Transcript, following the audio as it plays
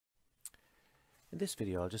In this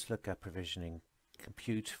video, I'll just look at provisioning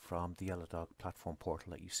compute from the YellowDog Platform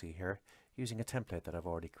portal that you see here using a template that I've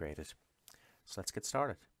already created. So let's get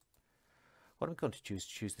started. What I'm going to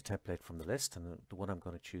choose the template from the list, and the one I'm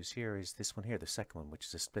going to choose here is this one here, the second one, which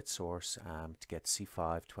is a split source to get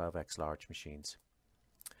C5 12x large machines.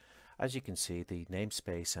 As you can see, the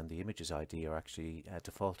namespace and the images ID are actually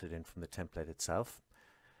defaulted in from the template itself,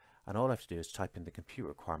 and all I have to do is type in the compute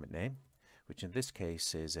requirement name, which in this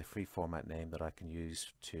case is a free format name that I can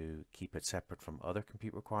use to keep it separate from other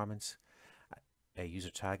compute requirements. A user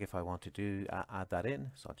tag if I want to add that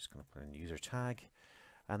in, so I'm just going to put in user tag,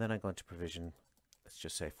 and then I'm going to provision, let's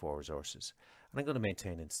just say 4 resources, and I'm going to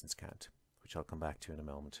maintain instance count, which I'll come back to in a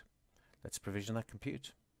moment. Let's provision that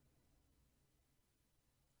compute.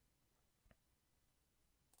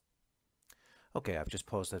 Okay, I've just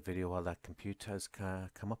paused that video while that compute has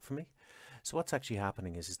come up for me. So what's actually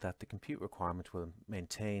happening is that the compute requirement will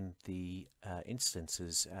maintain the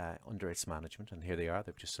instances under its management, and here they are,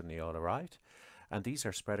 they've just suddenly all arrived. And these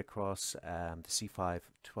are spread across the C5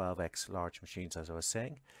 12x large machines, as I was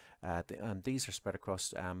saying, and these are spread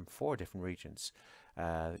across 4 different regions,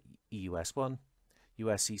 EUS 1,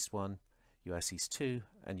 US East 1, US East 2,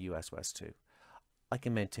 and US West 2. I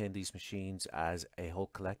can maintain these machines as a whole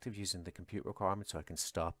collective using the compute requirement, so I can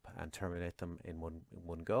stop and terminate them in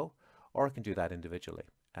one go, or I can do that individually,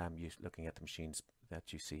 looking at the machines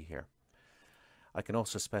that you see here. I can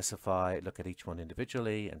also look at each one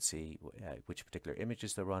individually and see which particular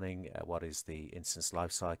images they're running, what is the instance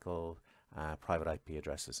lifecycle, private IP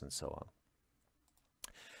addresses, and so on.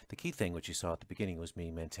 The key thing which you saw at the beginning was me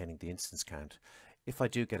maintaining the instance count. If I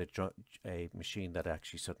do get a machine that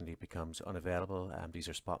actually suddenly becomes unavailable, these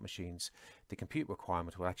are spot machines, the compute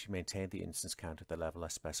requirement will actually maintain the instance count at the level I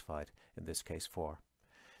specified, in this case 4.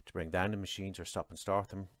 To bring down the machines or stop and start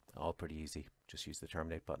them, all pretty easy. Just use the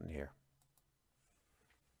terminate button here.